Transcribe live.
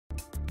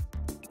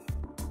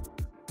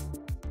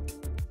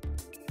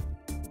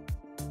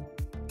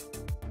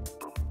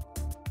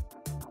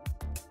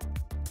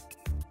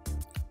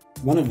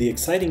One of the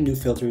exciting new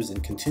filters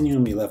in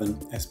Continuum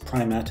 11 is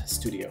Primatte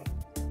Studio.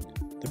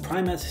 The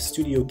Primatte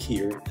Studio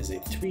keyer is a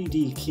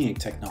 3D keying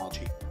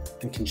technology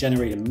and can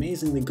generate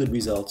amazingly good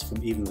results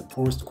from even the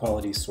poorest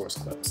quality source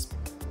clips.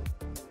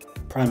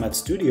 Primatte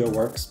Studio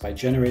works by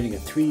generating a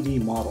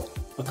 3D model,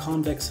 a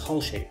convex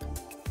hull shape,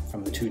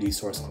 from the 2D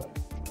source clip.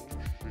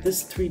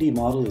 This 3D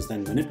model is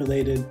then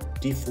manipulated,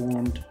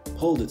 deformed,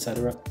 pulled,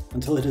 etc.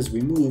 until it has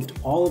removed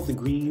all of the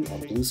green or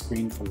blue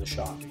screen from the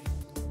shot.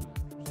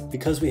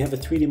 Because we have a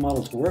 3D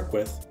model to work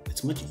with,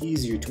 it's much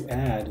easier to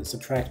add and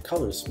subtract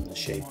colors from the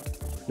shape,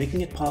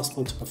 making it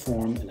possible to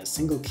perform in a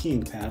single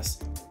keying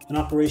pass, an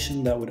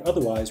operation that would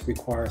otherwise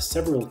require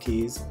several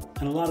keys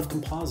and a lot of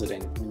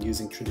compositing when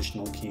using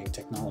traditional keying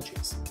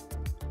technologies.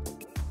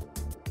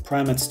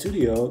 Primatte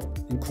Studio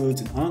includes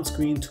an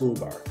on-screen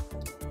toolbar,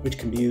 which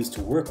can be used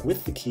to work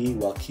with the key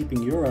while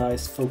keeping your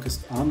eyes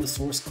focused on the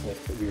source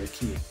clip that we are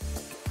keying.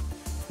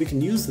 We can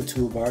use the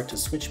toolbar to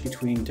switch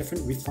between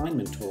different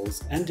refinement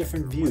tools and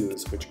different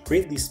views, which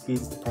greatly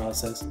speeds the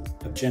process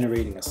of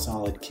generating a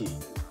solid key.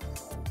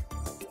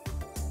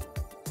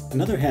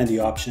 Another handy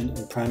option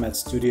in Primatte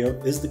Studio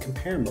is the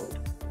compare mode.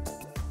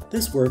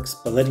 This works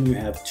by letting you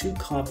have two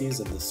copies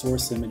of the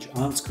source image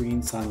on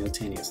screen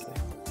simultaneously.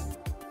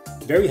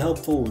 Very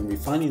helpful when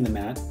refining the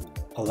matte,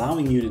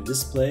 allowing you to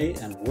display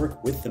and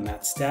work with the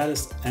matte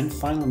status and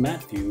final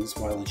matte views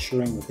while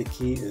ensuring that the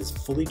key is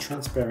fully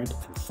transparent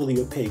and fully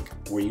opaque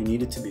where you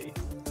need it to be.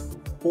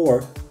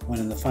 Or when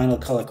in the final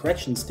color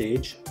correction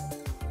stage,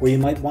 where you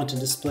might want to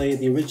display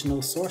the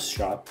original source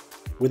shot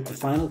with the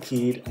final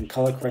keyed and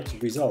color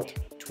corrected result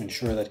to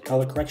ensure that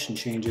color correction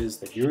changes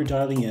that you're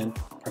dialing in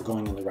are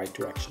going in the right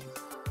direction.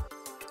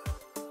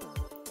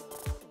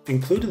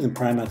 Included in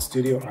Primatte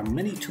Studio are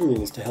many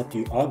tools to help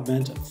you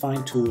augment and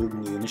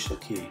fine-tune the initial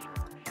key,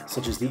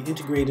 such as the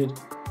integrated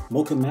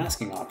Mocha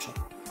masking option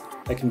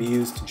that can be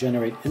used to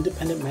generate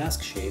independent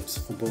mask shapes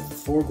for both the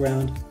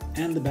foreground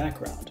and the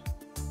background.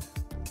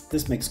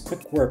 This makes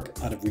quick work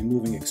out of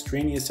removing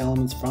extraneous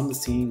elements from the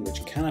scene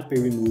which cannot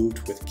be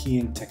removed with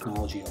keying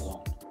technology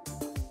alone.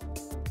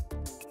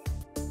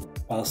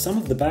 While some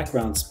of the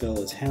background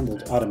spill is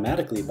handled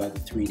automatically by the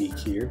 3D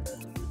keyer,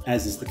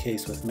 as is the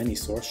case with many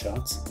source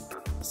shots,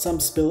 some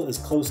spill is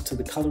close to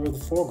the color of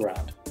the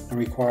foreground and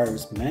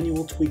requires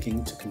manual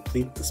tweaking to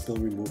complete the spill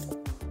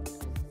removal.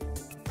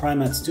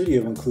 Primatte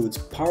Studio includes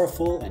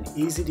powerful and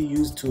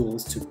easy-to-use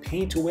tools to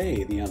paint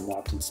away the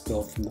unwanted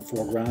spill from the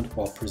foreground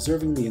while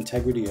preserving the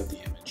integrity of the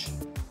image.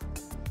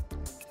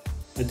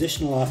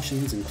 Additional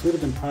options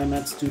included in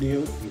Primatte Studio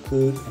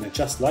include an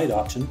adjust light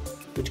option,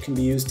 which can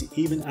be used to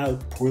even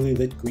out poorly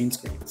lit green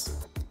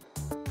screens.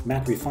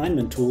 Matte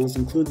refinement tools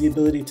include the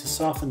ability to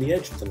soften the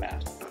edge of the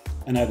matte,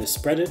 and either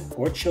spread it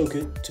or choke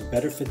it to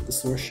better fit the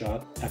source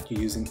shot after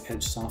using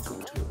edge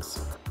softening tools.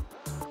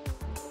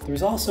 There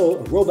is also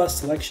a robust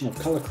selection of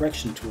color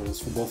correction tools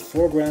for both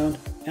foreground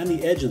and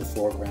the edge of the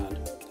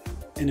foreground,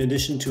 in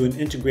addition to an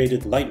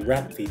integrated light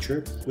wrap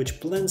feature which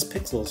blends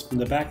pixels from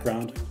the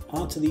background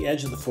onto the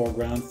edge of the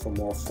foreground for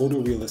more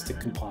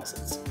photorealistic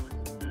composites.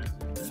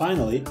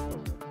 Finally,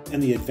 in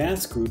the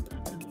advanced group,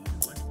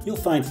 you'll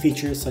find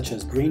features such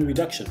as grain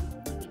reduction,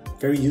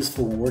 very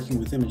useful when working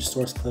with image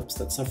source clips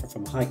that suffer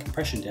from high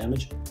compression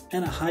damage,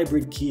 and a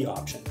hybrid key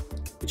option,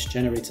 which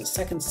generates a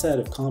second set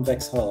of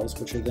convex hulls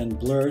which are then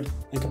blurred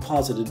and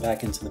composited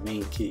back into the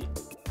main key.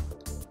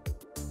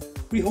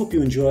 We hope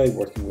you enjoy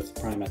working with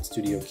Primatte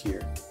Studio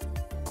keyer.